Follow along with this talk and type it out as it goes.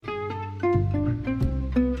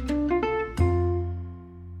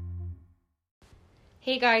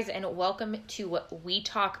Hey guys, and welcome to We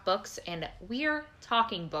Talk Books, and we're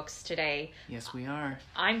talking books today. Yes, we are.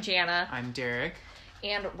 I'm Jana. I'm Derek.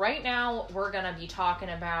 And right now, we're going to be talking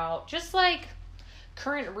about just, like,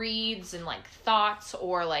 current reads and, like, thoughts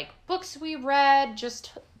or, like, books we read.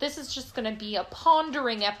 This is just going to be a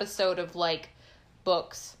pondering episode of, like,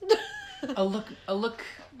 books. A look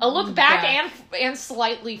back and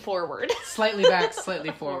slightly forward. Slightly back,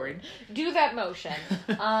 slightly forward. Do that motion.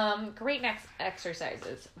 Great next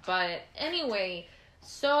exercises. But anyway,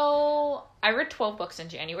 so I read 12 books in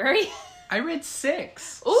January. I read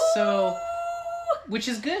 6. Ooh! So, which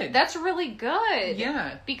is good. That's really good.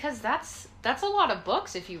 Yeah. Because that's a lot of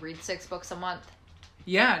books if you read 6 books a month.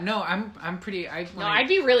 Yeah, no, I'm pretty... I'd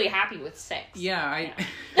be really happy with 6. Yeah, I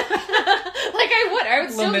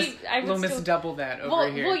would still be... I would still double that over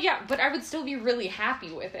here. Well, yeah, but I would still be really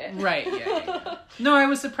happy with it. Right, yeah. No, I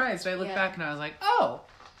was surprised. I looked back and I was like, oh,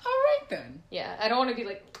 all right then. Yeah, I don't want to be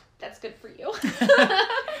like, that's good for you.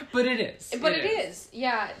 But it is. But it is.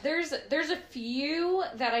 Yeah, there's a few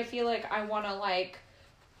that I feel like I want to, like,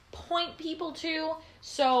 point people to.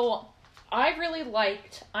 So... I really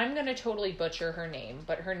liked, I'm going to totally butcher her name,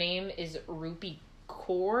 but her name is Rupi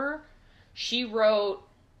Kaur. She wrote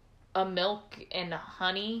a Milk and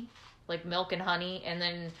Honey, and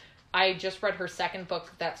then I just read her second book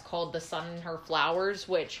that's called The Sun and Her Flowers,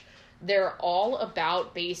 which they're all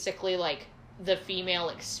about basically, like, the female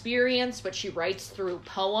experience, but she writes through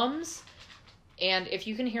poems. And if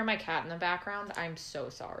you can hear my cat in the background, I'm so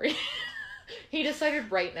sorry. He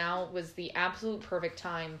decided right now was the absolute perfect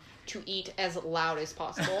time to eat as loud as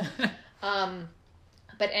possible.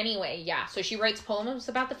 But anyway, yeah. So she writes poems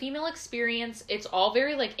about the female experience. It's all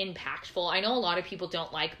very, like, impactful. I know a lot of people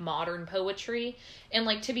don't like modern poetry. And,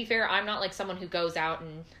 like, to be fair, I'm not, like, someone who goes out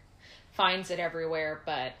and finds it everywhere.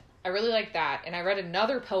 But I really like that. And I read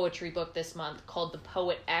another poetry book this month called The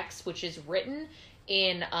Poet X, which is written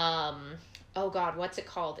in, oh God, what's it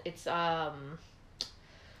called? It's,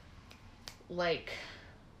 like,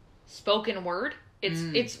 spoken word.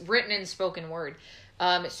 It's written in spoken word.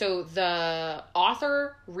 So the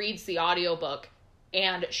author reads the audiobook,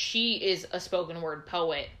 and she is a spoken word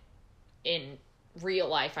poet in real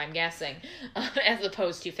life, I'm guessing, as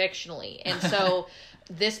opposed to fictionally. And so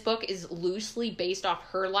this book is loosely based off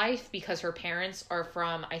her life because her parents are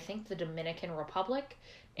from, I think, the Dominican Republic.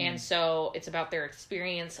 And so it's about their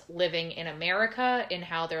experience living in America and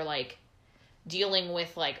how they're, like, dealing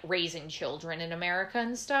with, like, raising children in America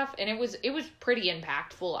and stuff. And it was pretty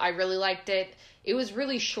impactful. I really liked it. It was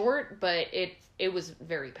really short, but it was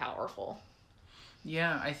very powerful.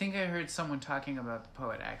 Yeah, I think I heard someone talking about The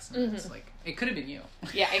Poet X, and it's like, it could have been you.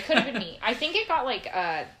 Yeah, it could have been me. I think it got, like,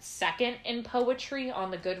 a second in poetry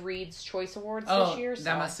on the Goodreads Choice Awards this year. So.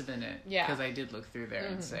 That must have been it. Yeah. Because I did look through there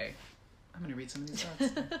and say, I'm going to read some of these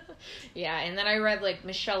books. Yeah, and then I read, like,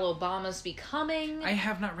 Michelle Obama's Becoming. I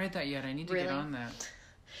have not read that yet. I need to get on that.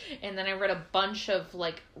 And then I read a bunch of,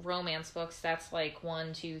 like, romance books. That's, like,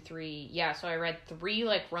 1, 2, 3. Yeah, so I read 3,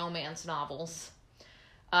 like, romance novels.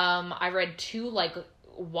 I read 2, like,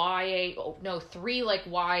 3, like,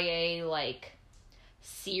 YA, like,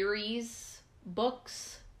 series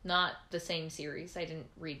books. Not the same series. I didn't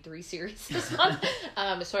read 3 series this month.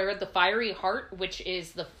 So I read The Fiery Heart, which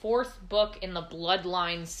is the 4th book in the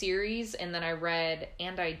Bloodline series. And then I read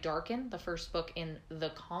And I Darken, the first book in the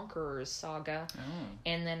Conquerors saga. Oh.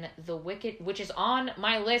 And then The Wicked, which is on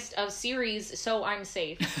my list of series, so I'm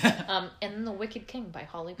safe. And then The Wicked King by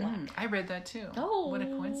Holly Black. I read that too. Oh. What a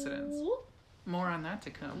coincidence. More on that to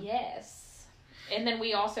come. Yes. And then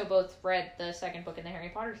we also both read the second book in the Harry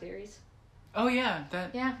Potter series. Oh yeah,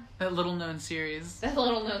 that little known series. That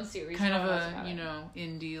little known series. Kind of a,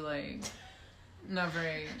 indie, like, not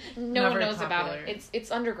very No not one very knows popular. about it.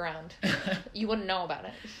 It's underground. You wouldn't know about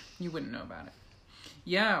it. You wouldn't know about it.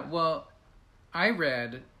 Yeah, well, I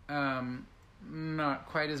read not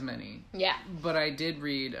quite as many. Yeah. But I did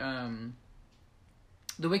read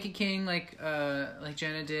The Wicked King, like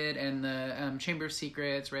Jenna did, and the Chamber of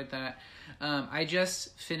Secrets, read that. I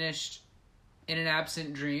just finished In an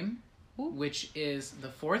Absent Dream, which is the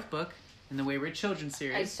 4th book in the Wayward Children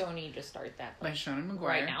series. I so need to start that book by Seanan McGuire.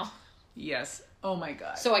 right now. Yes. Oh my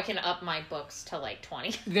god. So I can up my books to, like,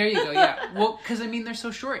 20. There you go, yeah. Well, because, I mean, they're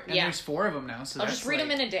so short. And there's 4 of them now. So I'll just read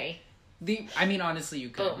them in a day. Honestly, you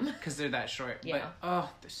could. Because they're that short. Yeah.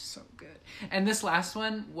 But, they're so good. And this last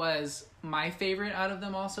one was my favorite out of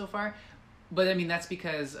them all so far. But, I mean, that's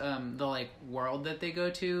because the, like, world that they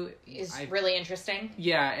go to is really interesting.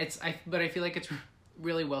 Yeah, but I feel like it's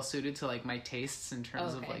really well suited to, like, my tastes in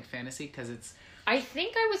terms of, like, fantasy, because it's I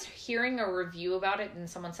think I was hearing a review about it and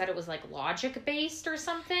someone said it was like logic based or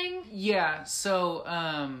something. Yeah, so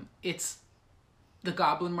it's the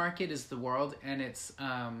Goblin Market is the world, and it's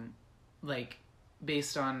like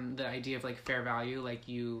based on the idea of like fair value. Like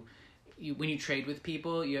you when you trade with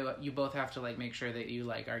people, you both have to like make sure that you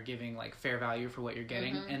like are giving like fair value for what you're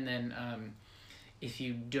getting, and then if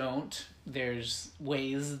you don't, there's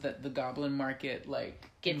ways that the Goblin Market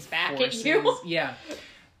like gets back at you. Yeah.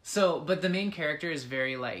 So, but the main character is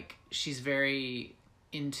very like, she's very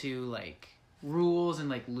into like rules and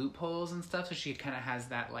like loopholes and stuff, so she kind of has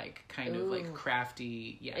that like kind of like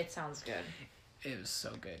crafty. Yeah, it sounds good. It was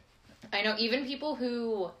so good. I know even people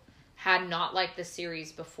who had not liked the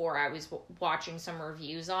series before, I was watching some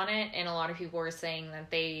reviews on it, and a lot of people were saying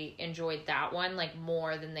that they enjoyed that one like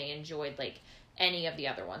more than they enjoyed like any of the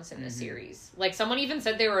other ones in the series. Like someone even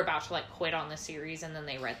said they were about to like quit on the series, and then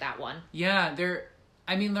they read that one. Yeah, they're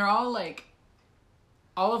all like,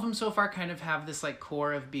 all of them so far kind of have this like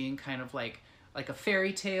core of being kind of like a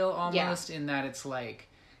fairy tale almost, in that it's like,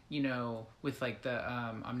 you know, with like the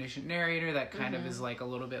omniscient narrator that kind of is like a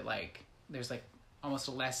little bit like, there's like almost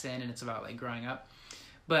a lesson, and it's about like growing up,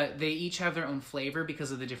 but they each have their own flavor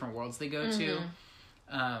because of the different worlds they go to.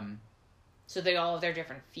 So they all have their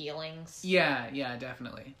different feelings. Yeah,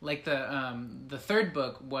 definitely. Like the third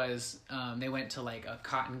book was they went to like a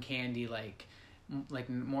cotton candy like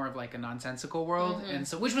more of like a nonsensical world, and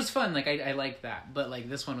so, which was fun. Like I liked that, but like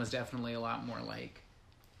this one was definitely a lot more like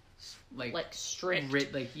strict.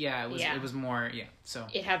 It was it was more so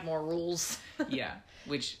it had more rules. Yeah,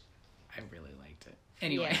 which I really liked it.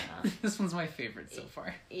 Anyway, this one's my favorite so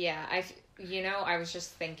far. Yeah, I was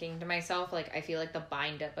just thinking to myself, like, I feel like the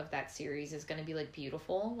bind up of that series is going to be like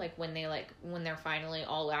beautiful, like when they're finally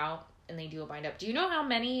all out and they do a bind up. Do you know how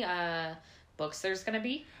many books there's going to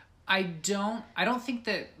be? I don't think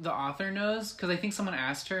that the author knows, because I think someone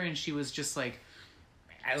asked her and she was just like,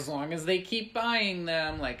 as long as they keep buying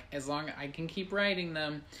them, like as long as I can keep writing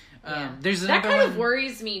them. There's another that kind of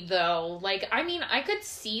worries me though. Like, I mean, I could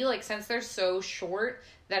see, like, since they're so short,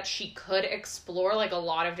 that she could explore like a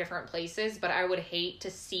lot of different places, but I would hate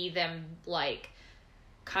to see them like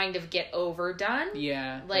kind of get overdone.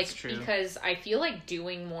 Yeah, like, that's true. Because I feel like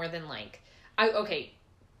doing more than like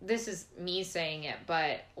this is me saying it,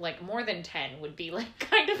 but like more than 10 would be like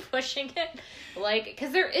kind of pushing it. Like,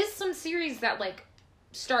 because there is some series that like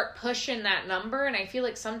start pushing that number, and I feel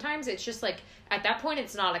like sometimes it's just like at that point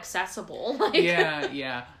it's not accessible. Like,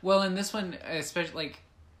 yeah. Well, in this one especially, like,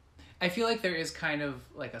 I feel like there is kind of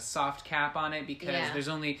like a soft cap on it, because there's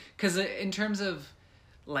only, because in terms of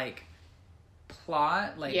like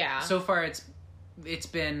plot, like so far it's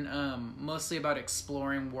been mostly about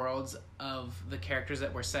exploring worlds of the characters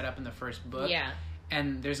that were set up in the first book. Yeah.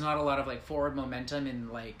 And there's not a lot of like forward momentum in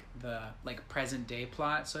like the like present day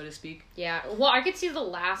plot, so to speak. Yeah. Well, I could see the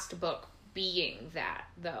last book being that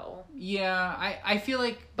though. Yeah, I feel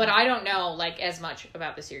like, but I don't know like as much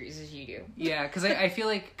about the series as you do. Yeah, because I feel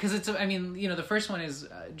like, because it's, I mean, you know, the first one is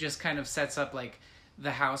just kind of sets up like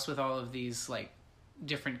the house with all of these like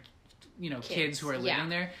different, you know, kids who are living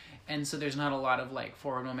there. And so there's not a lot of like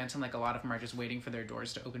forward momentum. Like a lot of them are just waiting for their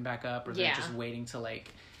doors to open back up, or they're just waiting to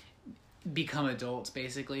like become adults,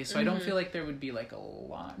 basically. So I don't feel like there would be like a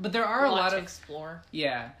lot, but there are a lot to of explore.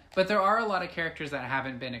 Yeah, but there are a lot of characters that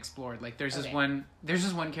haven't been explored. Like there's this one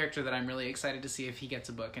character that I'm really excited to see if he gets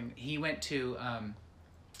a book, and he went to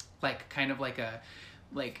like kind of like a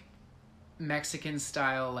like Mexican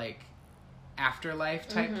style like afterlife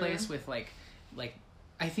type place with like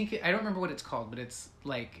I don't remember what it's called, but it's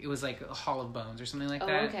like, it was like a Hall of Bones or something like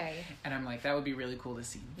that. Okay. And I'm like, that would be really cool to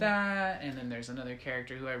see that. And then there's another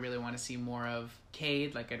character who I really want to see more of,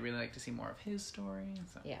 Cade. Like, I'd really like to see more of his story.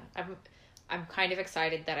 So. Yeah, I'm kind of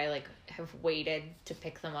excited that I like have waited to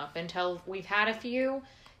pick them up until we've had a few,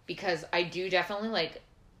 because I do definitely like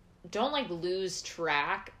don't like lose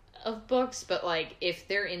track of books, but like if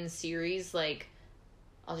they're in series, like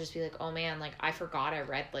I'll just be like, oh man, like I forgot I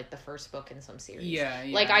read like the first book in some series. Yeah.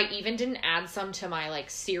 Like I even didn't add some to my like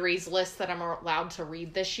series list that I'm allowed to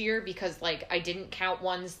read this year, because like I didn't count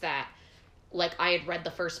ones that like I had read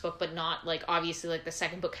the first book but not like obviously like the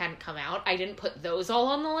second book hadn't come out. I didn't put those all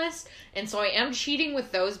on the list. And so I am cheating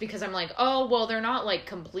with those, because I'm like, oh well, they're not like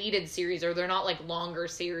completed series, or they're not like longer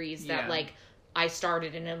series that like I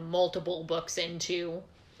started in a multiple books into,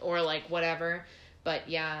 or like whatever. But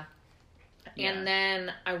yeah. And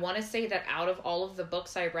then I want to say that out of all of the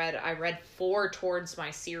books I read 4 towards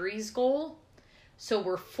my series goal. So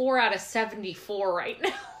we're 4 out of 74 right now.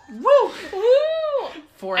 Woo! Woo!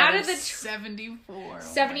 4 out of the 74.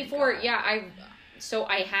 74, yeah. So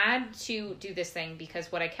I had to do this thing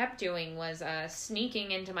because what I kept doing was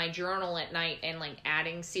sneaking into my journal at night and like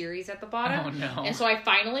adding series at the bottom. Oh no. And so I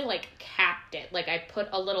finally like capped it. Like I put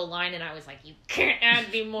a little line and I was like, you can't add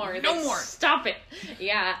any more. No Like, more. Stop it.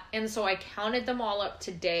 Yeah. And so I counted them all up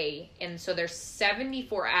today. And so there's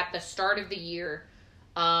 74 at the start of the year.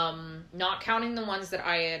 Not counting the ones that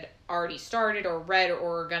I had already started or read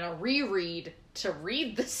or gonna reread to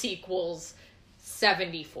read the sequels.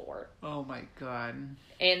 74. Oh my god.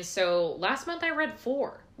 And so last month I read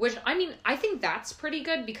 4, which I mean, I think that's pretty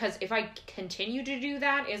good because if I continue to do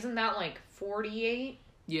that, isn't that like 48?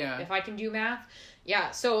 Yeah. If I can do math. Yeah,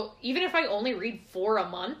 so even if I only read 4 a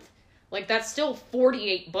month, like that's still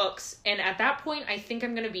 48 books. And at that point, I think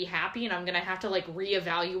I'm going to be happy and I'm going to have to like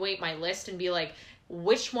reevaluate my list and be like,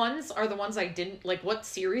 which ones are the ones I didn't, like what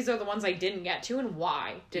series are the ones I didn't get to and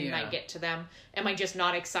why didn't I get to them? Am I just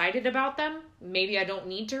not excited about them? Maybe I don't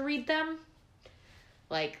need to read them?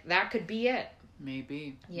 Like, that could be it.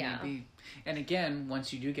 Maybe. Yeah. Maybe. And again,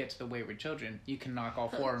 once you do get to the Wayward Children, you can knock all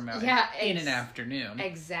 4 of them out in an afternoon.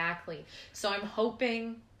 Exactly. So I'm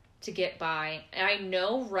hoping to get by. And I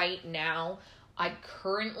know right now I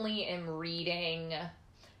currently am reading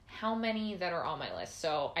how many that are on my list.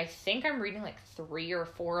 So I think I'm reading like 3 or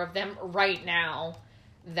 4 of them right now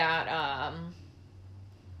that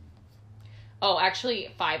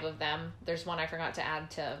actually 5 of them. There's one I forgot to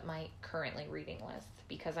add to my currently reading list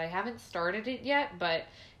because I haven't started it yet, but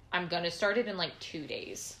I'm going to start it in like 2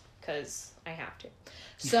 days because I have to.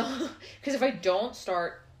 So, because if I don't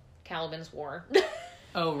start Caliban's War...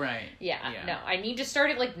 Oh, right. Yeah, no, I need to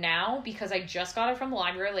start it, like, now, because I just got it from the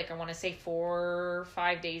library, like, I want to say 4 or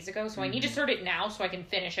 5 days ago, so I need to start it now so I can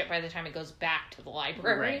finish it by the time it goes back to the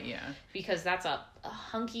library. Right, yeah. Because that's a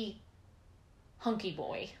hunky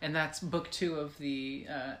boy. And that's book 2 of the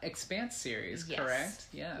Expanse series, correct?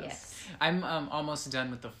 Yes. I'm almost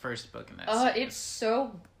done with the first book in that series. It's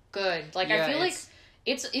so good. Like, yeah, I feel like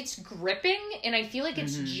it's gripping, and I feel like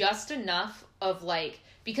it's just enough of, like...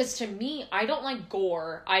 Because to me, I don't like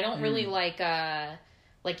gore. I don't really like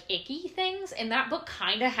icky things. And that book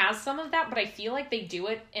kind of has some of that, but I feel like they do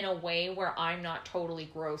it in a way where I'm not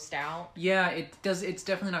totally grossed out. Yeah, it does. It's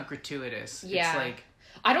definitely not gratuitous. Yeah. It's like...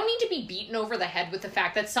 I don't need to be beaten over the head with the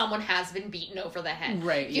fact that someone has been beaten over the head.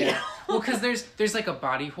 Right, yeah. You know? Well, because there's like a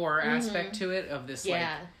body horror aspect to it of this, like...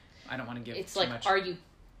 I don't want to give it's too like, much... are you...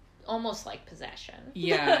 Almost like possession.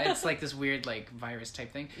 Yeah, it's like this weird, like, virus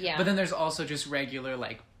type thing. Yeah. But then there's also just regular,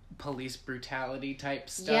 like, police brutality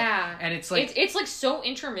type stuff. Yeah. And it's like... It's like, so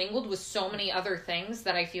intermingled with so many other things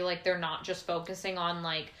that I feel like they're not just focusing on,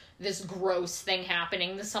 like, this gross thing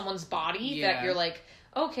happening to someone's body that you're like,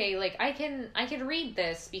 okay, like, I can read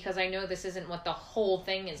this because I know this isn't what the whole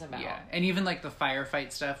thing is about. Yeah. And even, like, the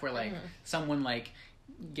firefight stuff where, like, someone, like,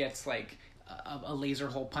 gets, like... a laser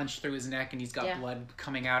hole punched through his neck and he's got blood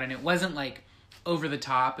coming out, and it wasn't like over the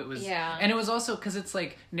top. It was and it was also because it's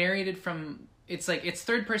like narrated from, it's like it's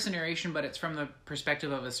third person narration, but it's from the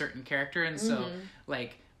perspective of a certain character, and so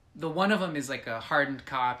like the one of them is like a hardened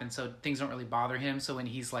cop, and so things don't really bother him. So when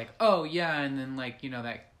he's like, oh yeah, and then like, you know,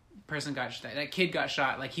 that person got that kid got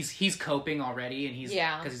shot, like he's coping already, and he's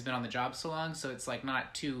because he's been on the job so long, so it's like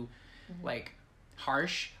not too like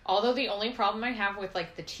harsh. Although the only problem I have with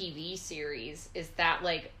like the TV series is that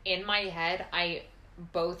like in my head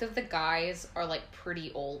both of the guys are like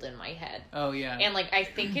pretty old in my head. Oh yeah. And like I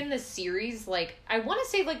think in the series, like I want to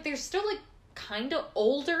say like they're still like kind of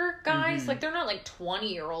older guys, like they're not like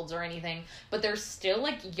 20-year-olds or anything, but they're still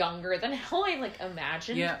like younger than how I like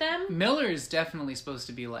imagined them. Miller is definitely supposed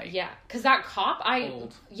to be like because that cop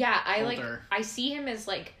old. I older. like I see him as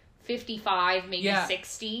like 55, maybe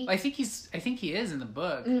 60. I think he is in the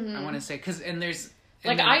book. I want to say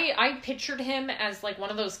I pictured him as like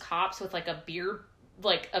one of those cops with like a beer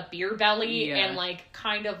belly and like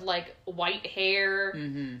kind of like white hair,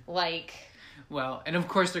 like. Well, and of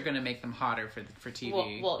course they're gonna make them hotter for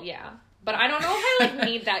TV. Well, yeah. But I don't know if I like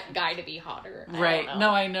need that guy to be hotter. Right?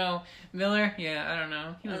 No, I know Miller. Yeah, I don't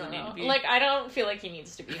know. He doesn't need to be. Like I don't feel like he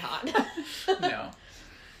needs to be hot. No.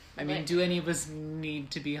 I mean, do any of us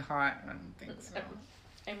need to be hot? I don't think so.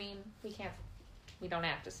 I mean, we don't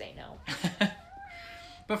have to say no.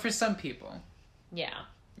 But for some people. Yeah.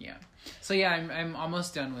 Yeah. So yeah, I'm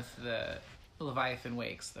almost done with the Leviathan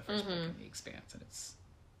Wakes, the first book in the Expanse, and it's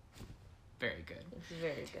very good. It's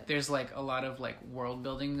very good. There's like a lot of like world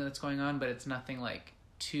building that's going on, but it's nothing like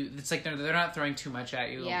it's like they're not throwing too much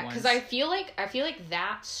at you. Yeah, because I feel like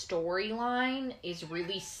that storyline is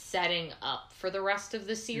really setting up for the rest of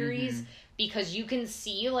the series, because you can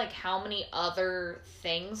see like how many other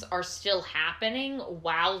things are still happening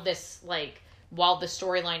while this like while the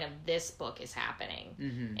storyline of this book is happening.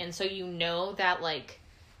 Mm-hmm. And so you know that, like,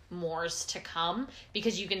 more's to come,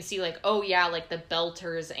 because you can see, like, oh yeah, like, the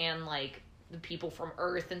Belters and, like, the people from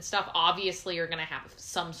Earth and stuff obviously are gonna have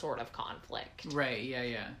some sort of conflict. Right,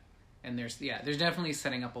 yeah. And there's definitely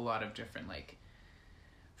setting up a lot of different, like,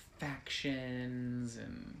 factions,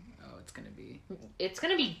 and it's gonna be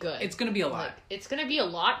good. It's gonna be a lot. Like, it's gonna be a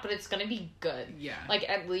lot, but it's gonna be good. Yeah. Like,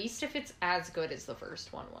 at least if it's as good as the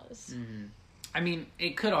first one was. Mm-hmm. I mean,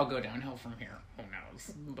 it could all go downhill from here. Who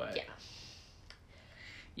knows? But yeah.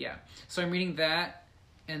 Yeah. So I'm reading that,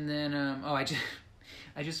 and then I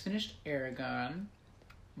just finished Aragon,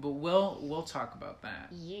 but we'll talk about that.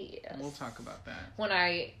 Yes. We'll talk about that. When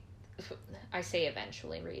I say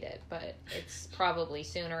eventually read it, but it's probably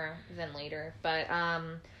sooner than later. But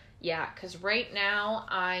yeah, because right now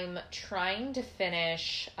I'm trying to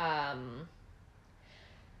finish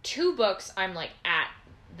 2 books. I'm like at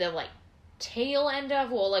the like tail end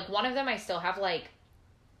of. Well, like one of them I still have like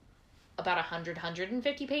about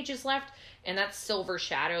 150 pages left, and that's Silver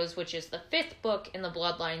Shadows, which is the 5th book in the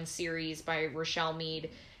Bloodline series by Rochelle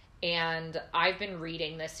Mead. And I've been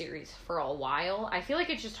reading this series for a while. I feel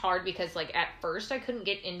like it's just hard because, like, at first I couldn't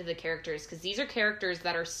get into the characters, because these are characters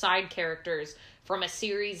that are side characters from a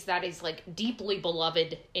series that is, like, deeply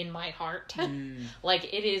beloved in my heart.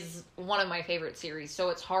 Like, it is one of my favorite series, so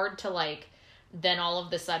it's hard to, like, then all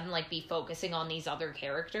of a sudden, like, be focusing on these other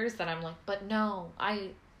characters that I'm like, but no,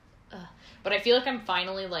 but I feel like I'm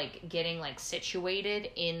finally, like, getting, like,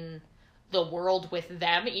 situated in the world with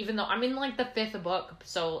them, even though I'm in, like, the 5th book,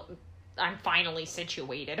 so I'm finally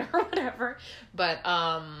situated or whatever. But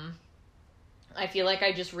I feel like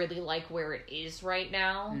I just really like where it is right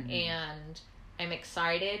now, and I'm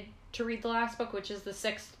excited to read the last book, which is the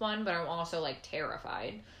 6th one, but I'm also, like,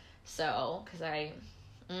 terrified. So, because I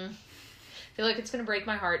feel like it's gonna break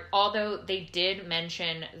my heart, although they did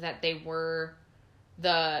mention that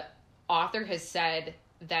the author has said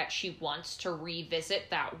that she wants to revisit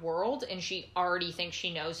that world, and she already thinks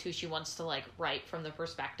she knows who she wants to, like, write from the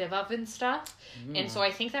perspective of and stuff. And so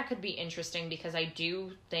I think that could be interesting, because I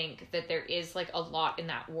do think that there is, like, a lot in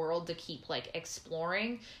that world to keep, like,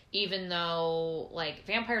 exploring, even though, like,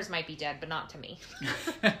 vampires might be dead, but not to me.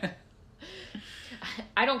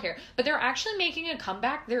 I don't care. But they're actually making a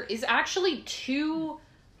comeback. There is actually 2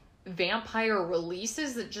 vampire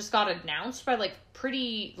releases that just got announced by, like,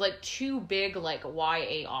 2 big, like,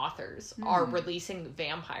 YA authors are releasing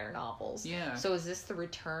vampire novels. Yeah. So is this the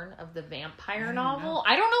return of the vampire novel?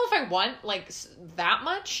 I don't know if I want, like, that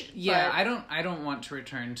much. Yeah, I don't want to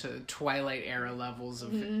return to Twilight era levels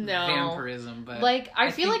of vampirism, but like,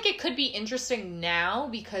 I feel like it could be interesting now,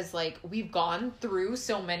 because, like, we've gone through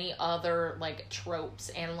so many other, like, tropes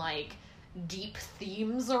and, like, deep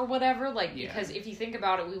themes or whatever, like, because if you think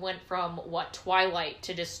about it, we went from Twilight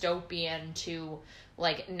to dystopian to,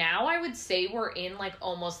 like, now I would say we're in, like,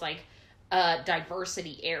 almost like a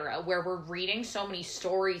diversity era where we're reading so many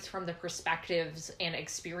stories from the perspectives and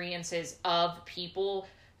experiences of people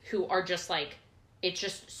who are just, like, it's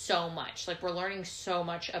just so much, like, we're learning so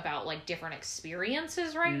much about, like, different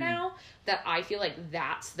experiences right now, that I feel like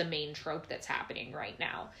that's the main trope that's happening right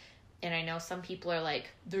now. And I know some people are like,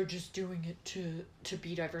 they're just doing it to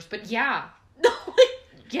be diverse. But yeah.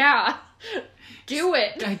 Yeah. Do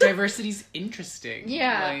it. Diversity's interesting.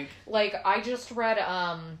 Yeah. Like, I just read,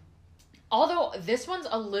 although this one's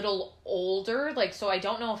a little older, like, so I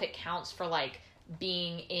don't know if it counts for, like,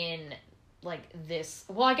 being in, like, this.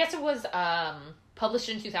 Well, I guess it was published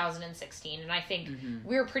in 2016, and I think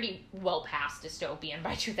we were pretty well past dystopian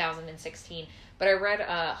by 2016. But I read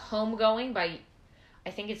Homegoing by, I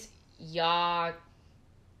think it's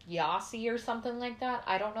Yasi or something like that.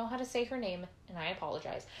 I don't know how to say her name, and I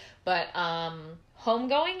apologize. But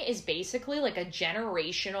Homegoing is basically like a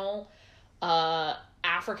generational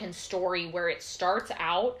African story where it starts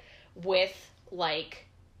out with, like,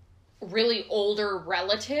 really older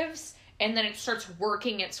relatives, and then it starts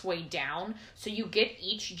working its way down. So you get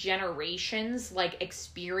each generation's, like,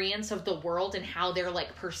 experience of the world and how they're,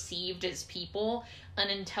 like, perceived as people. And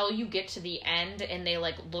until you get to the end and they,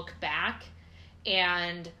 like, look back.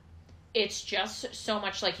 And it's just so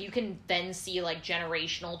much, like, you can then see, like,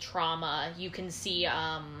 generational trauma. You can see,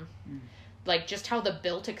 like, just how the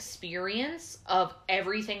built experience of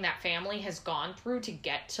everything that family has gone through to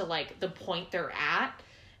get to, like, the point they're at.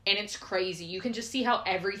 And it's crazy. You can just see how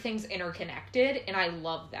everything's interconnected, and I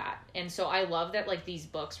love that. And so I love that, like, these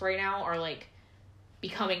books right now are, like,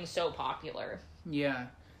 becoming so popular. Yeah.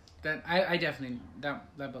 That I definitely,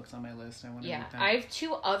 that book's on my list. I want to read that. I have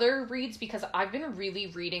 2 other reads, because I've been really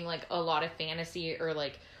reading, like, a lot of fantasy or,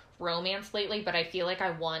 like, romance lately, but I feel like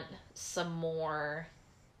I want some more,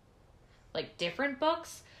 like, different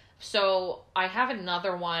books. So I have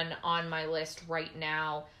another one on my list right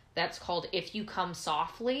now that's called If You Come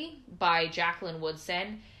Softly by Jacqueline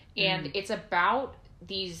Woodson. And it's about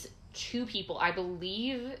these two people, I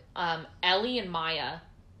believe, Ellie and Maya,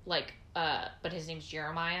 like, but his name's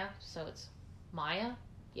Jeremiah, so it's Maya?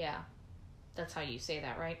 Yeah. That's how you say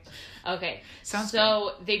that, right? Okay. Sounds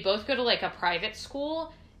so good. They both go to, like, a private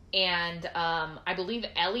school, and I believe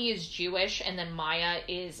Ellie is Jewish, and then Maya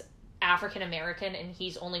is African American, and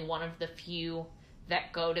he's only one of the few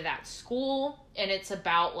that go to that school. And it's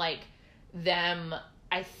about, like, them,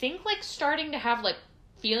 I think, like, starting to have, like,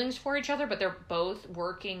 feelings for each other, but they're both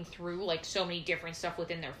working through, like, so many different stuff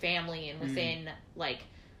within their family and within, like,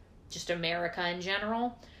 just America in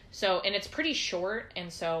general. So, and it's pretty short,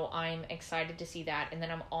 and so I'm excited to see that. And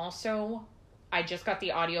then I just got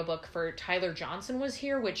the audiobook for Tyler Johnson Was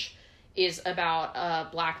Here, which is about a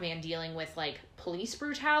black man dealing with, like, police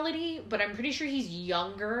brutality, but I'm pretty sure he's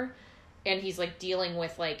younger, and he's, like, dealing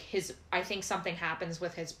with, like, I think something happens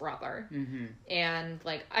with his brother. Mm-hmm. And,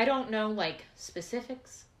 like, I don't know, like,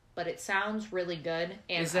 specifics, but it sounds really good.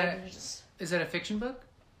 And is that a fiction book?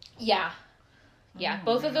 Yeah. Yeah,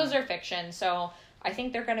 both of those are fiction, so I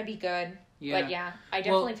think they're going to be good. Yeah. But yeah, I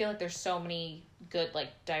definitely feel like there's so many good, like,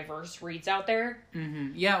 diverse reads out there. Mm-hmm.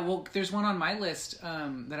 Yeah, well, there's one on my list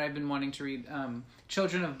that I've been wanting to read,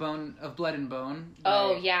 Children of Blood and Bone.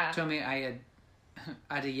 Oh, yeah. Tomi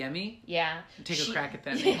Adeyemi. Yeah. Take a crack at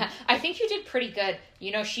that name. Yeah, I think you did pretty good.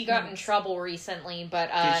 You know, she got in trouble recently,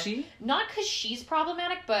 but... Did she? Not because she's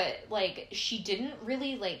problematic, but, like, she didn't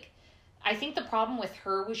really, like... I think the problem with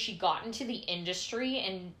her was she got into the industry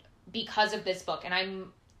and because of this book, and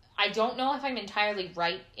I don't know if I'm entirely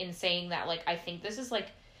right in saying that, like, I think this is, like,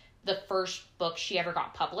 the first book she ever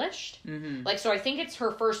got published. Mm-hmm. Like, so I think it's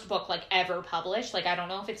her first book, like, ever published. Like, I don't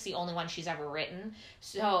know if it's the only one she's ever written.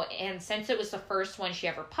 So, and since it was the first one she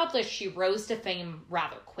ever published, she rose to fame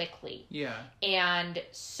rather quickly. Yeah. And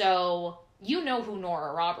so, you know who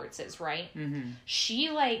Nora Roberts is, right? Mm-hmm. She,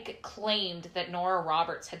 like, claimed that Nora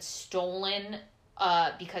Roberts had stolen,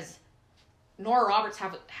 because Nora Roberts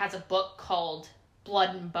has a book called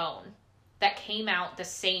Blood and Bone that came out the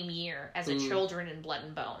same year as Children in Blood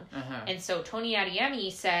and Bone. Uh-huh. And so Tony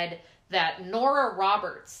Adeyemi said that Nora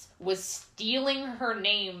Roberts was stealing her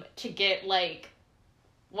name to get, like,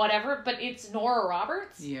 whatever, but it's Nora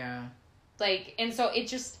Roberts. Yeah. Like, and so it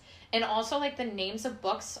just, and also, like, the names of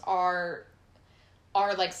books are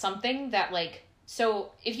like something that, like,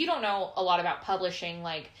 so if you don't know a lot about publishing,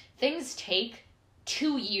 like, things take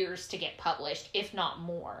 2 years to get published, if not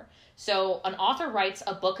more. So an author writes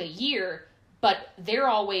a book a year, but they're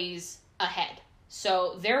always ahead.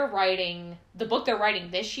 So the book they're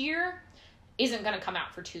writing this year isn't going to come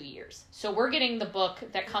out for 2 years. So we're getting the book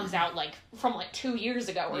that comes out, like, from, like, 2 years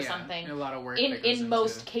ago or something. A lot of work in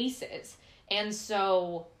most cases. And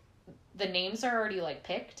so the names are already, like,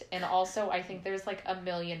 picked, and also I think there's, like, 1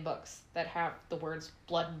 million books that have the words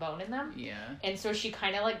Blood and Bone in them. Yeah. And so she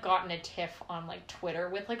kind of, like, got in a tiff on, like, Twitter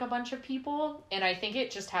with, like, a bunch of people, and I think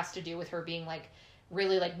it just has to do with her being, like,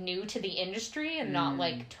 really, like, new to the industry and not,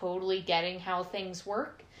 like, totally getting how things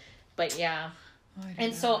work. But yeah.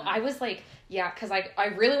 And so I was like, yeah, because I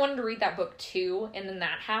really wanted to read that book too, and then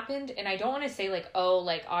that happened, and I don't want to say, like, oh,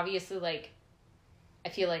 like, obviously, like, I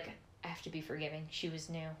feel like I have to be forgiving. She was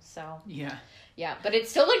new, so. Yeah. Yeah, but it's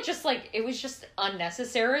still, like, just, like, it was just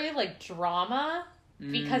unnecessary, like, drama,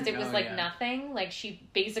 because it was, nothing. Like, she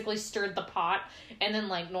basically stirred the pot, and then,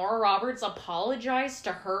 like, Nora Roberts apologized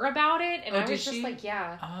to her about it, and I was just like,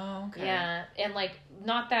 yeah. Oh, okay. Yeah, and, like,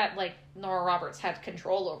 not that, like, Nora Roberts had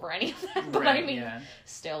control over any of that, but I mean,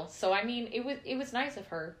 still. So, I mean, it was nice of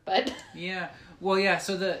her, but. Yeah. Well, yeah,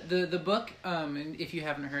 so the book, and if you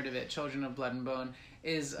haven't heard of it, Children of Blood and Bone,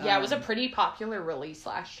 is it was a pretty popular release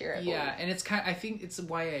last year. Yeah, and it's I think it's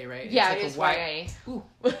YA, right? Yeah, it's like YA. Ooh,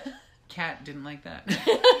 Cat didn't like that.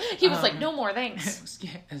 He was like, "No more, thanks."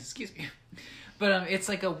 Excuse me, but it's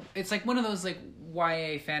like one of those, like,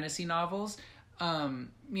 YA fantasy novels.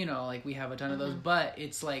 You know, like, we have a ton of those, but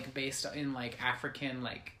it's, like, based in, like, African,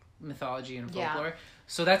 like, mythology and folklore. Yeah.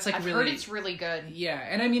 So that's, like, I've heard it's really good. Yeah,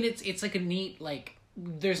 and I mean it's like a neat, like,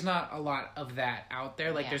 there's not a lot of that out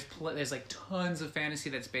there. Like, there's like tons of fantasy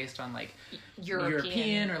that's based on, like,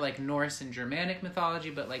 European or, like, Norse and Germanic mythology,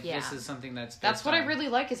 but, like, this is something that's what I really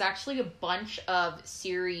like, is actually a bunch of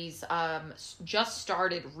series just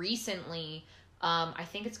started recently. I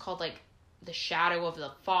think it's called, like, The Shadow of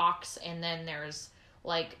the Fox, and then there's,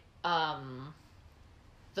 like,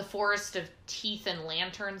 The Forest of Teeth and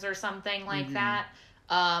Lanterns or something like that.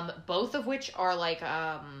 both of which are like,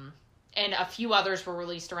 and a few others were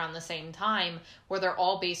released around the same time, where they're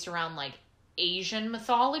all based around like Asian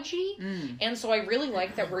mythology. And so I really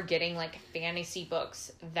like that we're getting like fantasy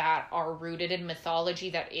books that are rooted in mythology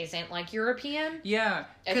that isn't like European. Yeah,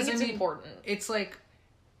 I think it's important. It's like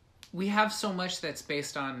we have so much that's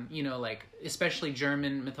based on, you know, like especially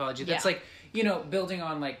German mythology that's like, you know, building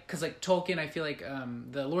on like, because like Tolkien, I feel like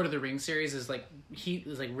the Lord of the Rings series is like, he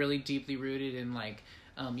is like really deeply rooted in like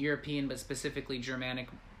European but specifically Germanic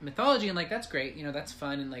mythology, and like that's great, you know, that's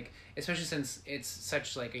fun, and like especially since it's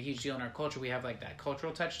such like a huge deal in our culture, we have like that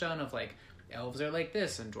cultural touchstone of like elves are like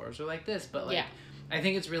this and dwarves are like this, but like I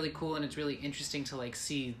think it's really cool and it's really interesting to like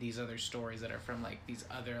see these other stories that are from like these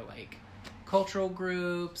other like cultural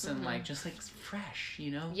groups and like just like fresh,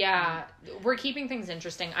 you know. We're keeping things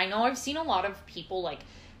interesting. I know I've seen a lot of people like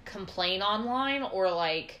complain online, or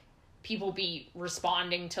like people be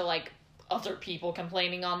responding to like other people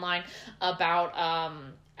complaining online about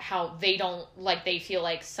how they don't like, they feel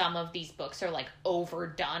like some of these books are like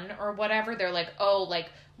overdone or whatever. They're like, oh, like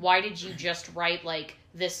why did you just write like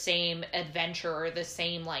the same adventure or the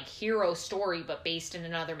same like hero story but based in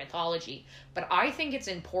another mythology? But I think it's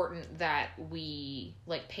important that we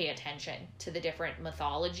like pay attention to the different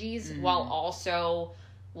mythologies while also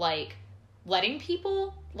like letting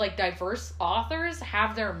people like diverse authors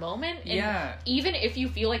have their moment. And even if you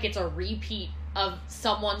feel like it's a repeat of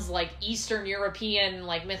someone's like Eastern European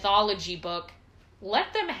like mythology book,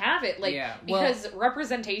 let them have it, like because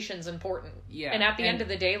representation's important. And at the end of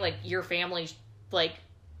the day, like your family like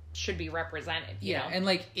should be represented, you know? And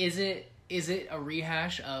like is it a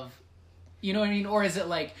rehash of, you know what I mean? Or is it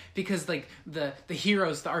like, because like the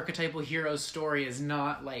heroes, the archetypal hero story is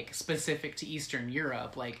not like specific to Eastern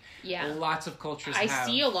Europe. Like lots of cultures I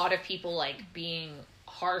see a lot of people like being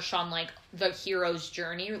harsh on like the hero's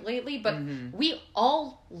journey lately, but we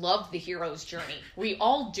all love the hero's journey. We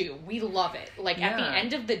all do. We love it. Like at the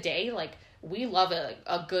end of the day, like we love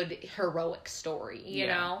a good heroic story, you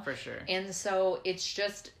know? For sure. And so it's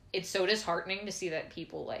so disheartening to see that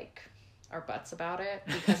people like are butts about it,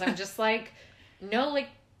 because I'm just like, no, like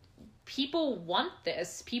people want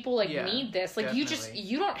this, people like need this, like you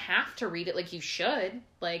don't have to read it, like you should,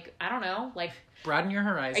 like I don't know, like broaden your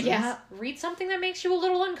horizons. Read something that makes you a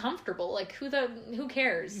little uncomfortable, like who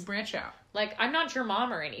cares? Branch out. Like I'm not your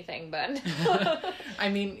mom or anything, but I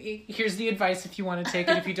mean, here's the advice if you want to take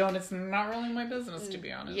it. If you don't, it's not really my business, to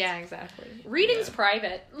be honest. Yeah, exactly. Reading's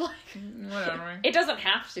private. Like, whatever. It doesn't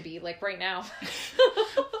have to be, like right now.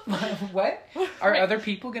 What? Are other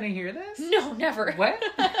people gonna hear this? No, never. What?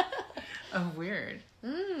 Oh, weird.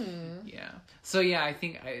 Yeah. So yeah, I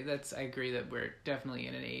think I agree that we're definitely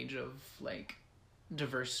in an age of like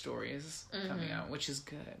diverse stories coming out, which is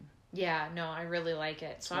good. Yeah, no, I really like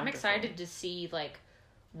it. So I'm excited to see like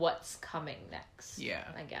what's coming next. Yeah.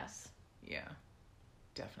 I guess. Yeah.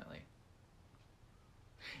 Definitely.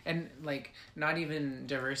 And like not even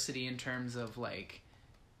diversity in terms of like,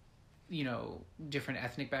 you know, different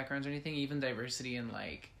ethnic backgrounds or anything, even diversity in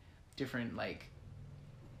like different like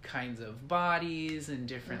kinds of bodies and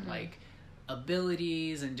different like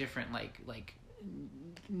abilities and different like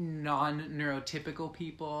non-neurotypical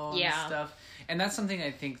people and stuff. And that's something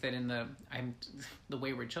I think that in the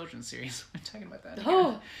Wayward Children series, we're talking about that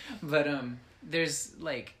again. But there's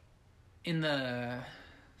like in the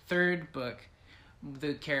third book,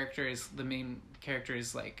 the main character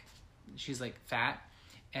is like, she's like fat,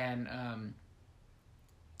 and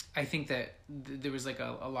I think that there was like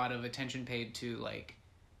a lot of attention paid to like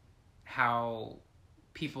how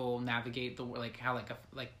people navigate the like how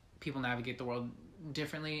like people navigate the world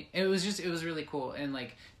differently. It was really cool, and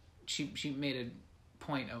like she made a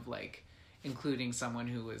point of like including someone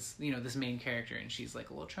who was, you know, this main character, and she's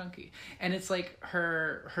like a little chunky, and it's like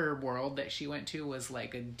her world that she went to was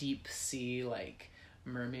like a deep sea like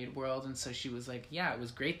mermaid world, and so she was like, yeah, it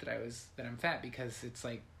was great that I'm fat because it's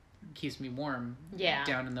like keeps me warm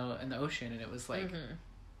down in the ocean. And it was like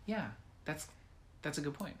yeah, that's a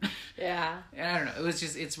good point. Yeah. And I don't know,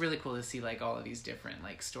 it's really cool to see like all of these different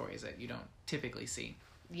like stories that you don't typically see.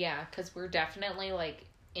 Yeah, because we're definitely like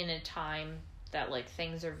in a time that like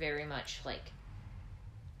things are very much like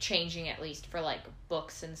changing, at least for like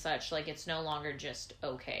books and such. Like it's no longer just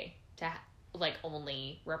okay to like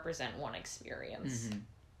only represent one experience.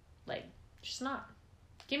 Like just not.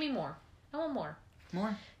 Give me more. I want more.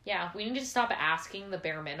 Yeah, we need to stop asking the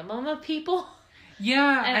bare minimum of people.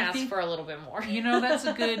 Yeah, and ask for a little bit more. You know, that's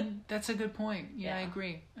a good point. Yeah, I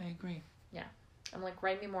agree. Yeah. I'm like,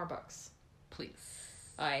 write me more books. Please.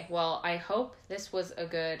 Alright, well, I hope this was a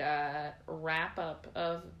good wrap up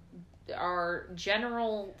of our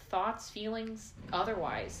general thoughts, feelings,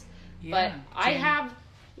 otherwise. Yeah, But I Jane. have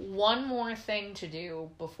one more thing to do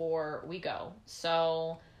before we go.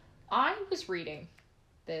 So I was reading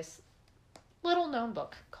this little known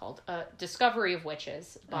book called Discovery of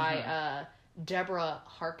Witches by Deborah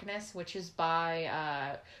Harkness, which is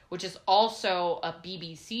also a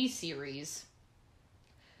BBC series.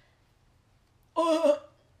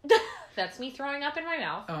 That's me throwing up in my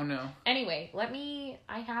mouth. Oh no. Anyway,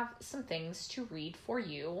 I have some things to read for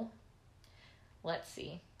you. Let's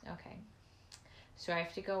see. Okay. So I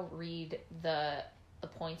have to go read the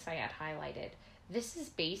points I had highlighted. This is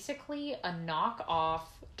basically a knockoff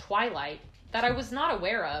Twilight that I was not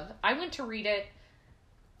aware of. I went to read it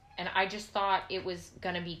and I just thought it was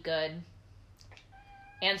going to be good.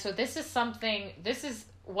 And so this is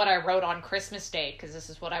what I wrote on Christmas Day, because this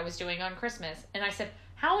is what I was doing on Christmas. And I said,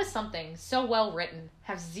 how is something so well written,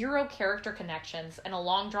 have zero character connections, and a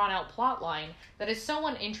long drawn out plot line that is so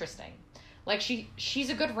uninteresting? Like, she's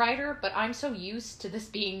a good writer, but I'm so used to this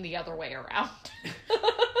being the other way around.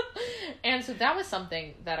 And so that was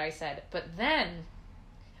something that I said. But then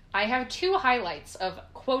I have 2 highlights of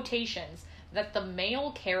quotations that the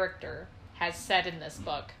male character has said in this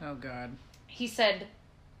book. Oh God. He said,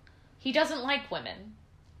 he doesn't like women.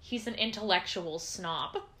 He's an intellectual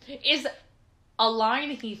snob. Is a line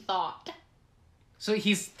he thought. So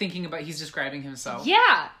he's describing himself.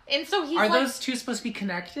 Yeah. And so he's Are those two supposed to be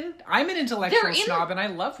connected? I'm an intellectual snob and I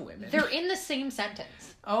love women. They're in the same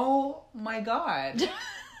sentence. Oh my God.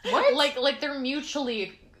 What? Like they're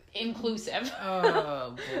mutually inclusive.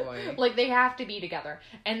 Oh boy. Like they have to be together.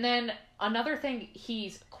 And then another thing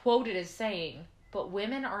he's quoted as saying, but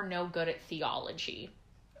women are no good at theology.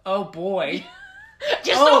 Oh boy.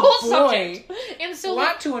 Just the whole subject. And so a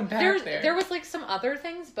lot to unpack there. There was like some other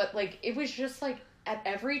things, but like it was just like at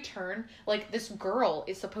every turn, like this girl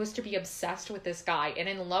is supposed to be obsessed with this guy and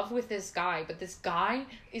in love with this guy, but this guy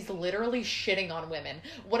is literally shitting on women.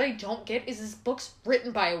 What I don't get is this book's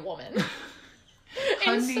written by a woman.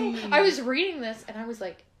 And so I was reading this and I was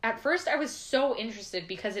like, at first I was so interested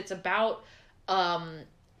because it's about I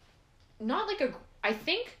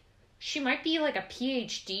think she might be like a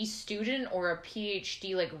PhD student or a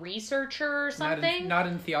PhD like researcher or something. Not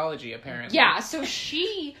in theology, apparently. Yeah, so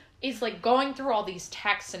she is like going through all these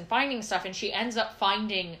texts and finding stuff, and she ends up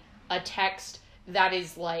finding a text that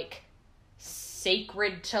is like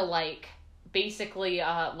sacred to like basically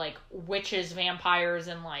like witches, vampires,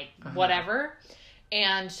 and like whatever.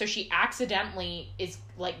 And so she accidentally is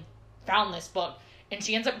like found this book and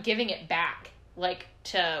she ends up giving it back like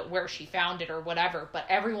to where she found it or whatever, but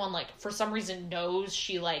everyone like for some reason knows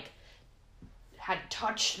she like had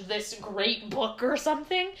touched this great book or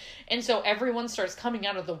something, and so everyone starts coming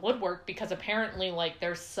out of the woodwork because apparently like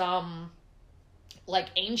there's some like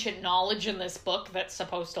ancient knowledge in this book that's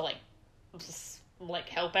supposed to like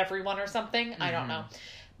help everyone or something. I don't know.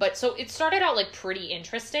 But so it started out like pretty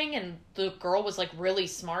interesting and the girl was like really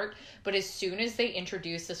smart, but as soon as they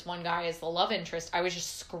introduced this one guy as the love interest, I was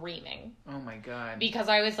just screaming. Oh my God. Because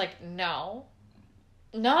I was like, no.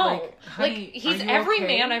 Like, honey, he's every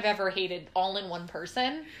man I've ever hated all in one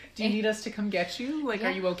person. Do you need us to come get you? Like, are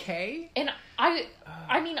you okay? And I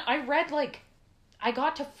mean, I read like, I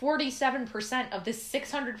got to 47% of this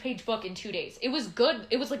 600-page book in 2 days. It was good.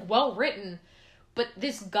 It was like well written. But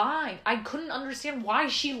this guy, I couldn't understand why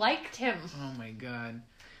she liked him. Oh my God.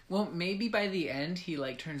 Well, maybe by the end he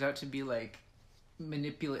like turns out to be like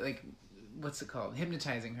what's it called?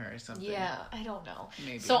 Hypnotizing her or something. Yeah, I don't know.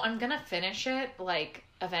 Maybe. So I'm gonna finish it like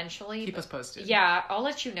eventually. Keep us posted. Yeah, I'll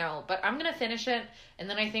let you know. But I'm gonna finish it and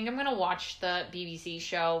then I think I'm gonna watch the BBC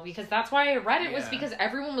show because that's why I read it was because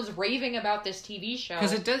everyone was raving about this TV show.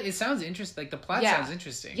 Because it sounds interesting. Like the plot sounds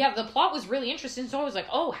interesting. Yeah, the plot was really interesting. So I was like,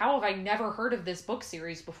 oh, how have I never heard of this book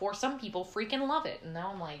series before? Some people freaking love it. And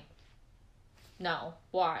now I'm like, no.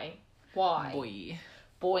 Why? Boy,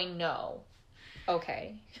 no.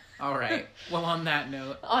 Okay. All right. Well, on that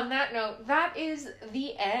note, that is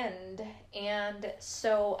the end. And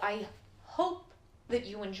so I hope that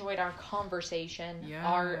you enjoyed our conversation,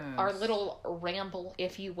 our little ramble,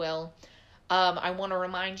 if you will. I want to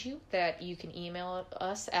remind you that you can email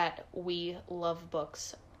us at We Love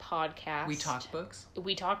Books Podcast. We talk books.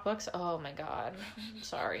 We talk books. Oh my God, I'm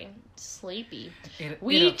sorry, sleepy.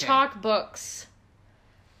 We talk books.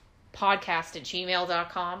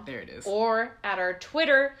 podcast@gmail.com. There it is. Or at our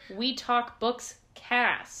Twitter, We Talk Books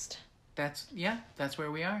Cast. That's where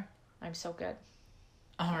we are. I'm so good.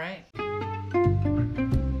 All right.